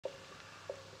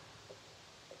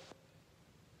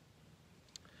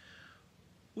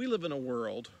We live in a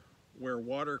world where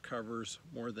water covers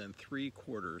more than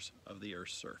 3/4 of the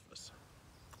Earth's surface.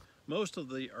 Most of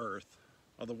the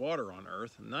water on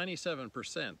Earth,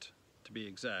 97% to be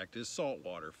exact, is salt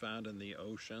water found in the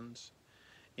oceans.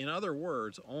 In other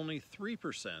words, only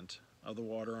 3% of the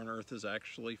water on Earth is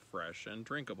actually fresh and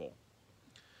drinkable.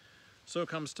 So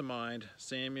comes to mind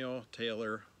Samuel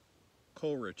Taylor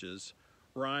Coleridge's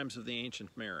Rhymes of the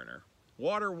Ancient Mariner.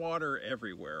 Water, water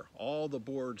everywhere, all the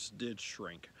boards did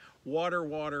shrink. Water,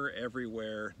 water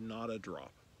everywhere, not a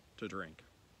drop to drink.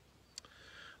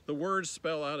 The words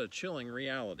spell out a chilling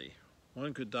reality.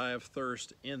 One could die of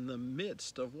thirst in the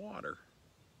midst of water.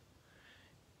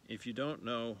 If you don't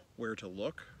know where to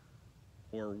look,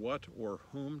 or what or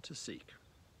whom to seek.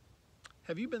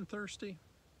 Have you been thirsty?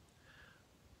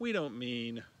 We don't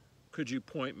mean, could you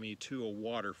point me to a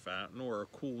water fountain or a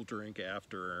cool drink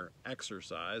after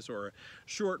exercise or a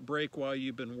short break while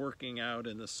you've been working out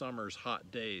in the summer's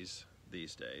hot days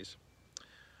these days.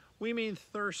 We mean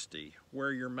thirsty,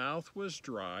 where your mouth was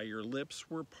dry, your lips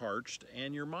were parched,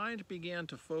 and your mind began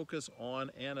to focus on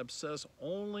and obsess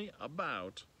only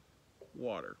about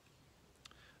water.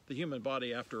 The human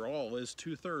body, after all, is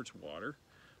 2/3 water.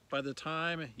 By the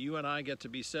time you and I get to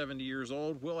be 70 years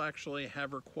old, we'll actually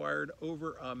have required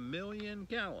over 1 million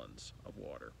gallons of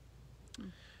water.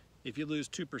 If you lose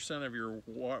 2% of your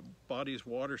body's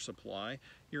water supply,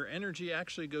 your energy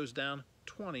actually goes down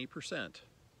 20%.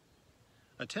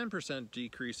 A 10%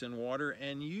 decrease in water,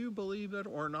 and you, believe it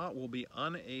or not, will be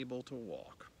unable to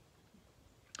walk.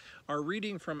 Our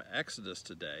reading from Exodus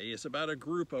today is about a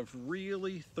group of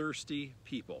really thirsty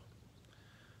people.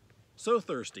 So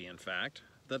thirsty, in fact,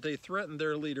 that they threatened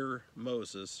their leader,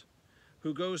 Moses,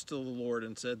 who goes to the Lord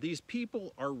and said, "These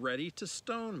people are ready to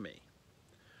stone me."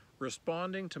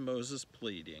 Responding to Moses'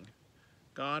 pleading,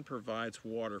 God provides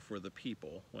water for the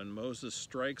people when Moses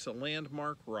strikes a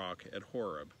landmark rock at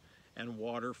Horeb, and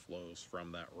water flows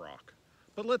from that rock.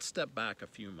 But let's step back a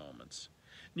few moments.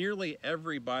 Nearly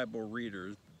every Bible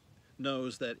reader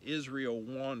knows that Israel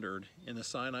wandered in the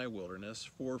Sinai wilderness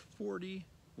for 40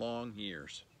 long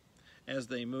years as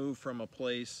they moved from a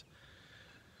place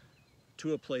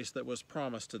to a place that was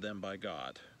promised to them by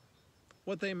God.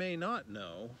 What they may not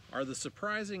know are the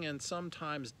surprising and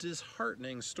sometimes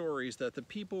disheartening stories that the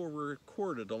people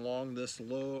recorded along this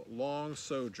long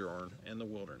sojourn in the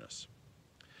wilderness.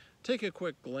 Take a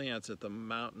quick glance at the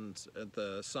mountains at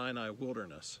the Sinai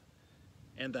wilderness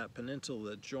and that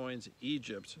peninsula that joins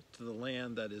Egypt to the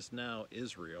land that is now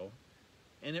Israel,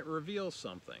 and it reveals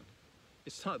something.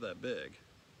 It's not that big.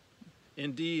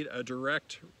 Indeed, a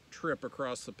direct trip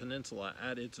across the peninsula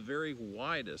at its very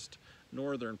widest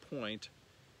northern point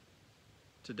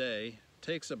today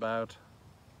takes about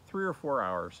 3 or 4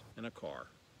 hours in a car.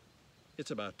 It's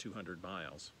about 200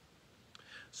 miles.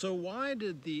 So why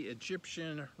did the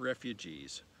Egyptian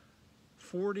refugees,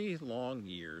 40 long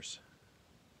years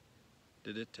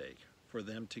did it take for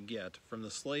them to get from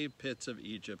the slave pits of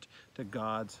Egypt to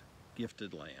God's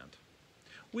gifted land?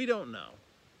 We don't know,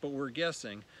 but we're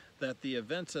guessing that the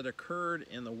events that occurred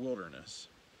in the wilderness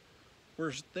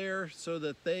were there so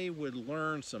that they would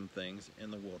learn some things in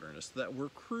the wilderness that were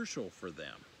crucial for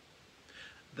them,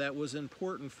 that was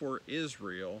important for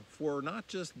Israel, for not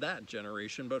just that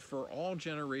generation, but for all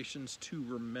generations to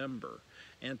remember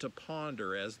and to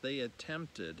ponder as we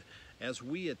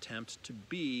attempt to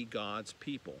be God's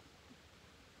people.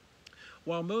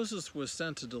 While Moses was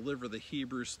sent to deliver the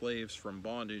Hebrew slaves from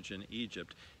bondage in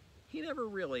Egypt, he never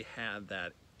really had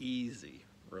that easy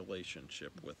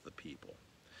relationship with the people.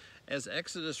 As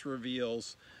Exodus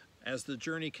reveals, as the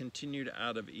journey continued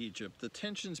out of Egypt, the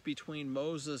tensions between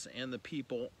Moses and the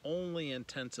people only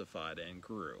intensified and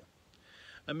grew.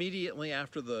 Immediately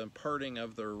after the parting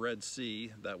of the Red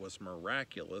Sea, that was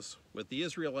miraculous, with the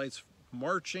Israelites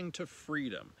marching to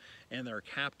freedom and their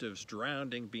captives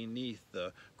drowning beneath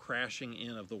the crashing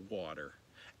in of the water.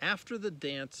 After the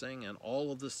dancing and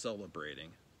all of the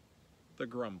celebrating, the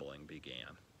grumbling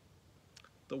began.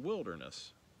 The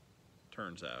wilderness,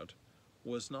 turns out,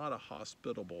 was not a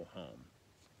hospitable home.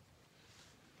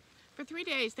 For 3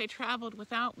 days they traveled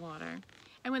without water,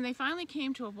 and when they finally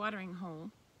came to a watering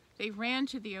hole, they ran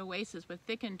to the oasis with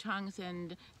thickened tongues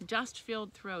and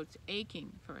dust-filled throats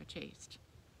aching for a taste.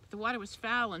 But the water was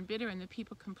foul and bitter, and the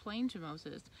people complained to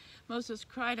Moses. Moses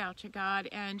cried out to God,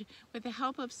 and with the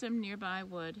help of some nearby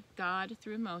wood, God,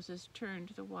 through Moses, turned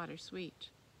the water sweet.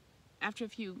 After a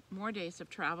few more days of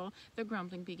travel, the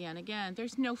grumbling began again.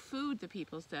 "There's no food," the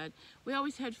people said. "We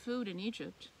always had food in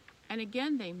Egypt." And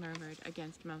again they murmured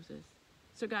against Moses.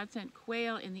 So God sent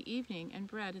quail in the evening and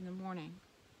bread in the morning.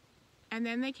 And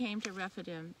then they came to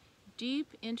Rephidim,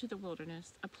 deep into the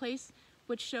wilderness, a place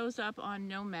which shows up on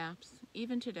no maps,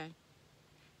 even today.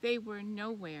 They were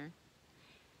nowhere.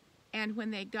 And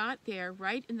when they got there,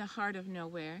 right in the heart of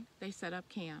nowhere, they set up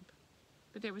camp.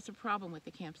 But there was a problem with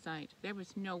the campsite. There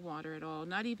was no water at all,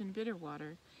 not even bitter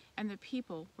water, and the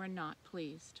people were not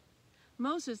pleased.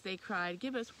 Moses, they cried,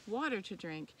 give us water to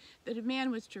drink. The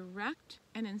demand was direct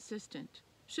and insistent.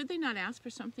 Should they not ask for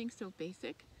something so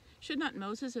basic? Should not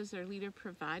Moses, as their leader,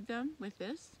 provide them with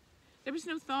this? There was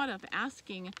no thought of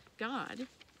asking God.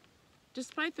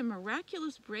 Despite the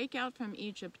miraculous breakout from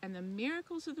Egypt and the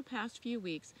miracles of the past few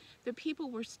weeks, the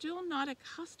people were still not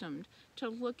accustomed to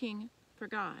looking for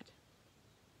God.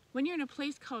 When you're in a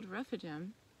place called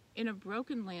Rephidim, in a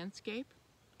broken landscape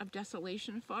of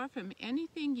desolation, far from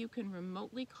anything you can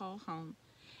remotely call home,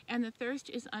 and the thirst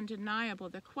is undeniable,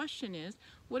 the question is,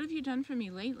 what have you done for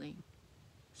me lately?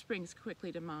 Springs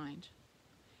quickly to mind.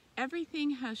 Everything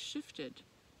has shifted.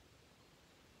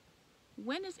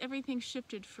 When has everything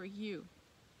shifted for you?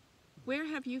 Where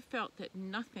have you felt that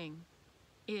nothing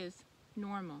is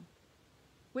normal?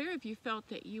 Where have you felt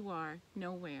that you are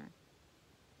nowhere?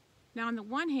 Now, on the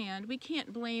one hand, we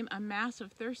can't blame a mass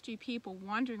of thirsty people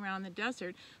wandering around the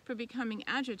desert for becoming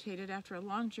agitated after a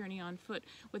long journey on foot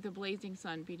with the blazing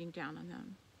sun beating down on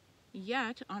them.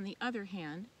 Yet, on the other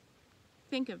hand,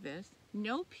 think of this,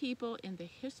 no people in the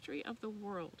history of the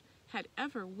world had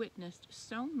ever witnessed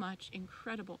so much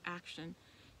incredible action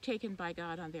taken by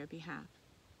God on their behalf.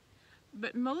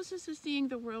 But Moses is seeing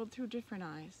the world through different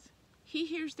eyes. He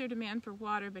hears their demand for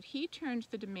water, but he turns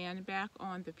the demand back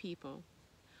on the people.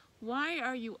 Why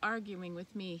are you arguing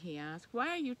with me, he asked. Why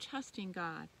are you testing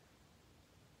God?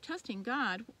 Testing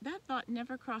God? That thought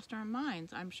never crossed our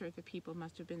minds, I'm sure the people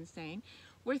must have been saying.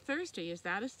 We're thirsty. Is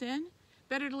that a sin?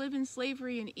 Better to live in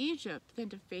slavery in Egypt than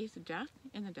to face death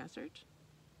in the desert?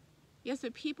 Yes,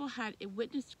 the people had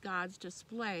witnessed God's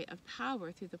display of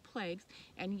power through the plagues,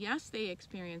 and yes, they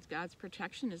experienced God's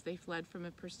protection as they fled from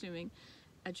a pursuing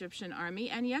Egyptian army,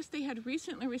 and yes, they had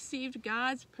recently received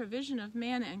God's provision of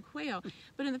manna and quail,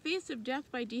 but in the face of death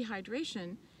by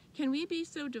dehydration, can we be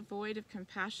so devoid of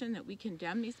compassion that we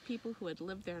condemn these people who had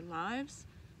lived their lives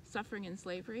suffering in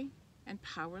slavery and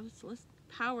powerlessness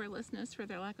for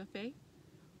their lack of faith?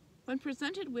 When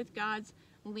presented with God's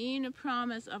lean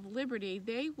promise of liberty,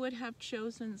 they would have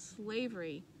chosen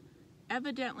slavery,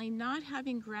 evidently not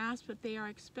having grasped that they are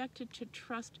expected to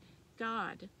trust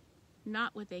God,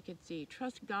 not what they could see.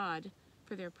 Trust God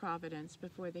for their providence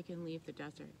before they can leave the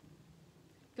desert.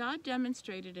 God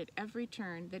demonstrated at every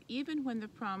turn that even when the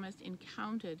promise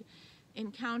encountered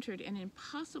an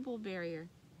impossible barrier,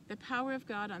 the power of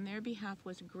God on their behalf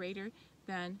was greater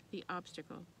than the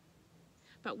obstacle.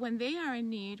 But when they are in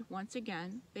need, once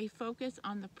again, they focus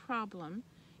on the problem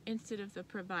instead of the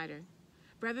provider.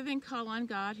 Rather than call on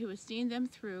God, who has seen them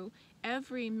through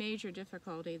every major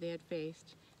difficulty they had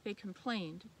faced, they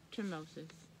complained to Moses.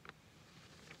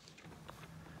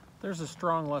 There's a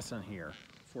strong lesson here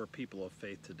for people of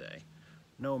faith today.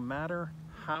 No matter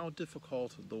how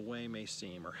difficult the way may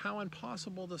seem or how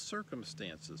impossible the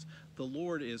circumstances, the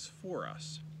Lord is for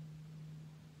us.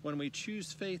 When we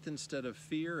choose faith instead of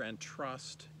fear and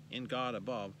trust in God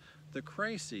above, the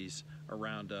crises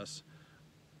around us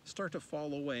start to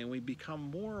fall away and we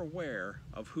become more aware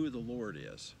of who the Lord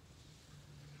is.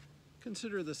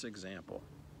 Consider this example,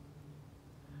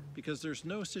 because there's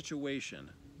no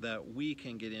situation that we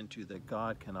can get into that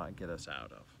God cannot get us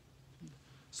out of.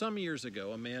 Some years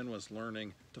ago, a man was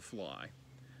learning to fly.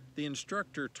 The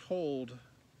instructor told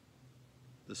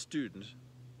the student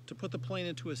to put the plane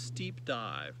into a steep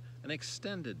dive, an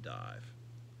extended dive.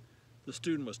 The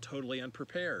student was totally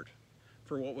unprepared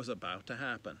for what was about to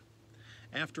happen.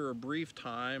 After a brief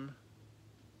time,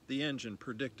 the engine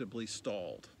predictably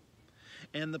stalled,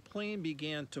 and the plane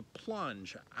began to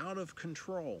plunge out of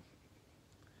control.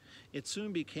 It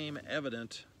soon became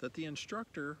evident that the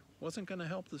instructor wasn't going to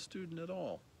help the student at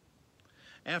all.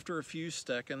 After a few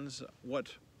seconds,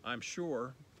 what I'm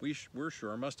sure, we're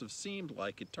sure, must have seemed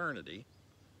like eternity,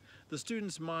 the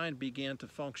student's mind began to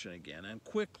function again, and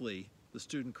quickly the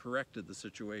student corrected the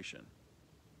situation.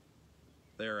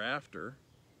 Thereafter,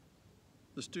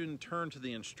 the student turned to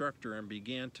the instructor and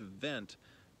began to vent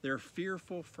their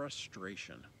fearful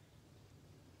frustration.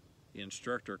 The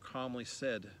instructor calmly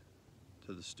said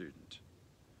to the student,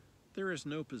 "There is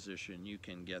no position you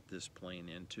can get this plane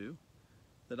into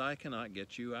that I cannot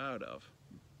get you out of.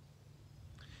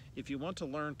 If you want to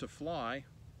learn to fly,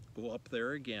 go up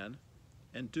there again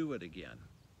and do it again."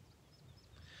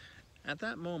 At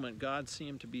that moment, God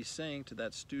seemed to be saying to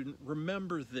that student,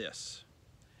 "Remember this,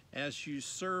 as you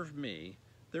serve me,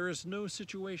 there is no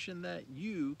situation that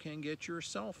you can get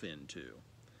yourself into.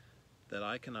 that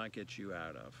I cannot get you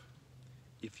out of.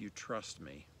 If you trust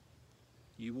me,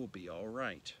 you will be all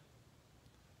right.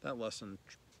 That lesson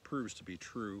proves to be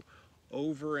true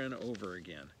over and over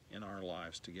again in our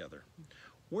lives together.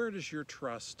 Where does your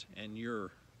trust and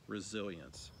your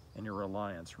resilience and your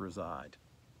reliance reside?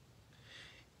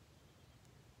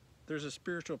 There's a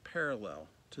spiritual parallel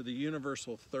to the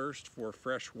universal thirst for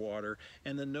fresh water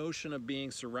and the notion of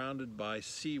being surrounded by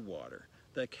seawater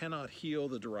that cannot heal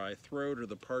the dry throat or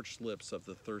the parched lips of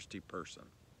the thirsty person.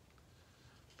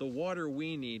 The water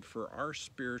we need for our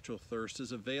spiritual thirst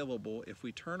is available if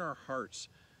we turn our hearts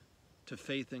to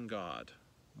faith in God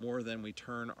more than we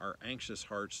turn our anxious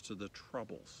hearts to the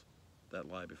troubles that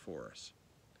lie before us.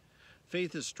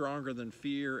 Faith is stronger than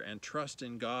fear, and trust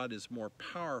in God is more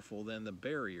powerful than the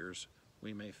barriers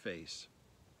we may face.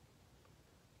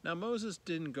 Now, Moses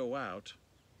didn't go out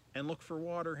and look for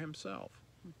water himself.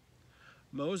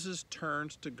 Moses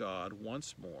turned to God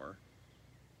once more,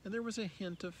 and there was a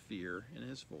hint of fear in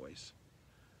his voice.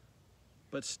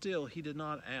 But still, he did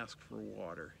not ask for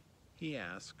water. He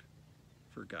asked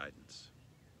for guidance.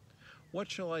 What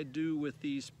shall I do with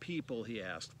these people, he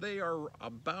asked. They are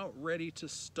about ready to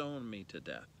stone me to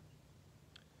death.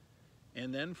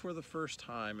 And then for the first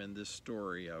time in this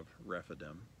story of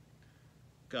Rephidim,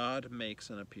 God makes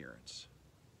an appearance.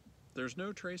 There's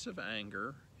no trace of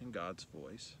anger in God's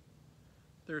voice.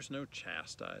 There's no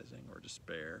chastising or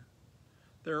despair.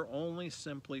 There are only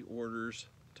simply orders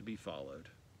to be followed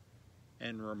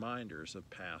and reminders of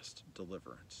past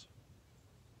deliverance.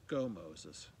 Go,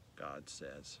 Moses, God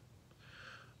says.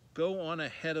 Go on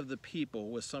ahead of the people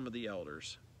with some of the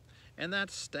elders. And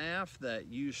that staff that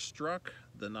you struck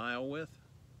the Nile with,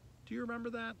 do you remember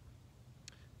that?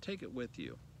 Take it with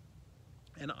you.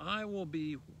 And I will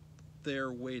be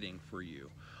there waiting for you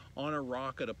on a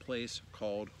rock at a place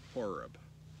called Horeb.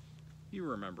 You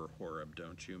remember Horeb,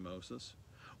 don't you, Moses?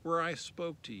 Where I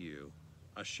spoke to you,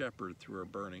 a shepherd through a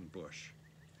burning bush.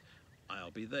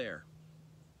 I'll be there.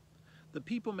 The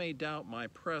people may doubt my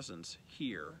presence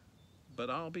here, but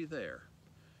I'll be there.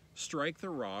 Strike the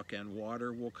rock and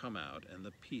water will come out and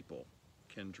the people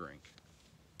can drink.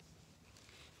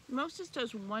 Moses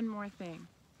does one more thing.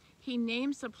 He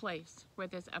names the place where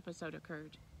this episode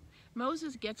occurred.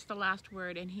 Moses gets the last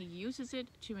word and he uses it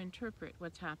to interpret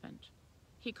what's happened.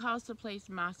 He calls the place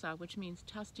Massah, which means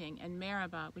testing, and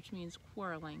Meribah, which means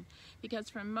quarreling, because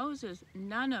for Moses,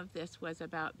 none of this was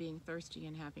about being thirsty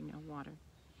and having no water.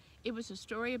 It was a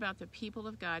story about the people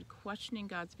of God questioning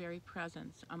God's very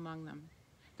presence among them.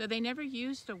 Though they never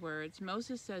used the words,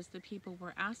 Moses says the people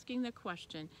were asking the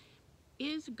question,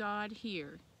 is God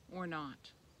here or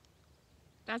not?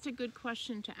 That's a good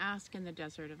question to ask in the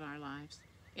desert of our lives.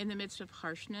 In the midst of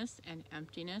harshness and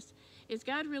emptiness, is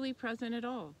God really present at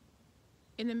all?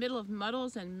 In the middle of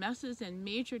muddles and messes and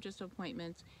major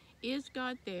disappointments, is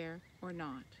God there or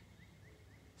not?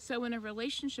 So in a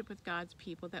relationship with God's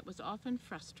people that was often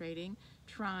frustrating,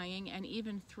 trying, and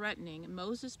even threatening,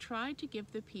 Moses tried to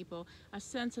give the people a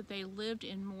sense that they lived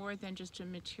in more than just a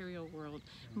material world,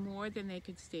 more than they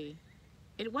could see.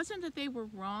 It wasn't that they were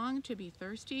wrong to be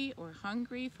thirsty or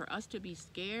hungry, for us to be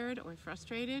scared or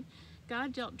frustrated.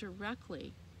 God dealt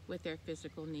directly with their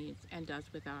physical needs and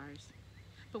does with ours.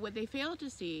 But what they failed to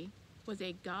see was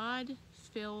a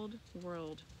God-filled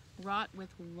world wrought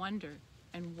with wonder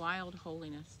and wild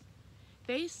holiness.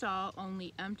 They saw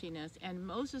only emptiness, and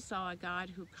Moses saw a God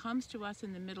who comes to us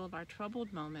in the middle of our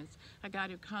troubled moments, a God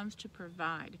who comes to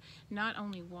provide not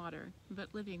only water,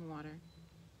 but living water.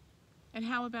 And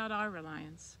how about our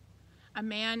reliance? A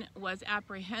man was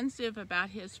apprehensive about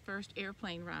his first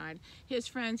airplane ride. His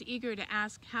friends, eager to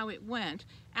ask how it went,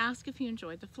 asked if he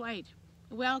enjoyed the flight.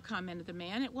 Well, commented the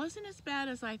man, it wasn't as bad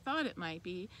as I thought it might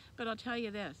be, but I'll tell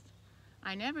you this,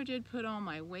 I never did put all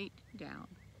my weight down.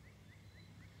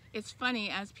 It's funny,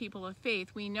 as people of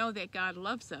faith, we know that God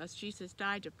loves us. Jesus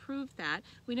died to prove that.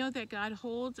 We know that God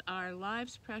holds our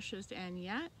lives precious, and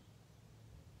yet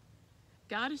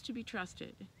God is to be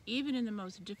trusted, even in the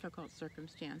most difficult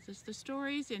circumstances. The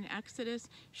stories in Exodus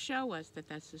show us that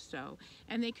that's so,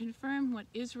 and they confirm what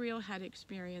Israel had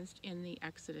experienced in the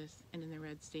Exodus and in the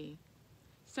Red Sea.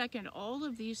 Second, all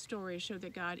of these stories show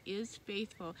that God is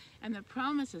faithful, and the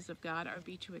promises of God are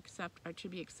to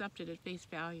be accepted at face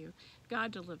value.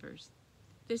 God delivers.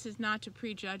 This is not to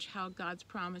prejudge how God's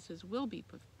promises will be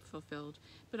fulfilled,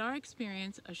 but our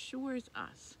experience assures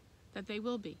us that they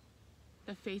will be.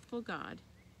 The faithful God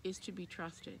is to be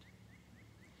trusted.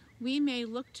 We may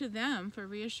look to them for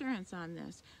reassurance on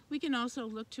this. We can also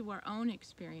look to our own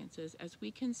experiences as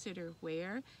we consider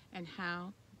where and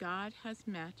how God has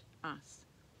met us,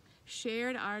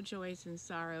 shared our joys and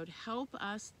sorrows, help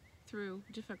us through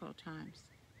difficult times.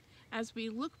 As we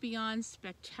look beyond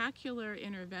spectacular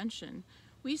intervention,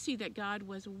 we see that God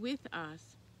was with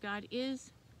us. God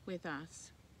is with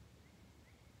us.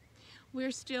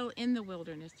 We're still in the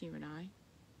wilderness, you and I.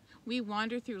 We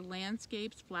wander through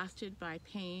landscapes blasted by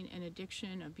pain and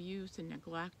addiction, abuse and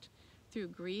neglect, through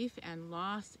grief and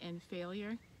loss and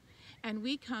failure, and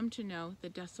we come to know the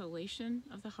desolation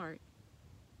of the heart,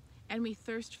 and we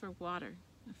thirst for water,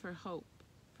 for hope,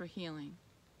 for healing.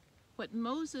 What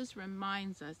Moses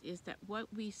reminds us is that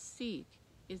what we seek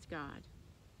is God.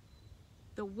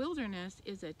 The wilderness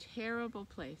is a terrible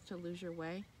place to lose your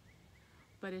way,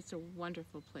 but it's a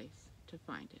wonderful place to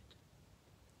find it.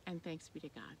 And thanks be to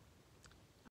God.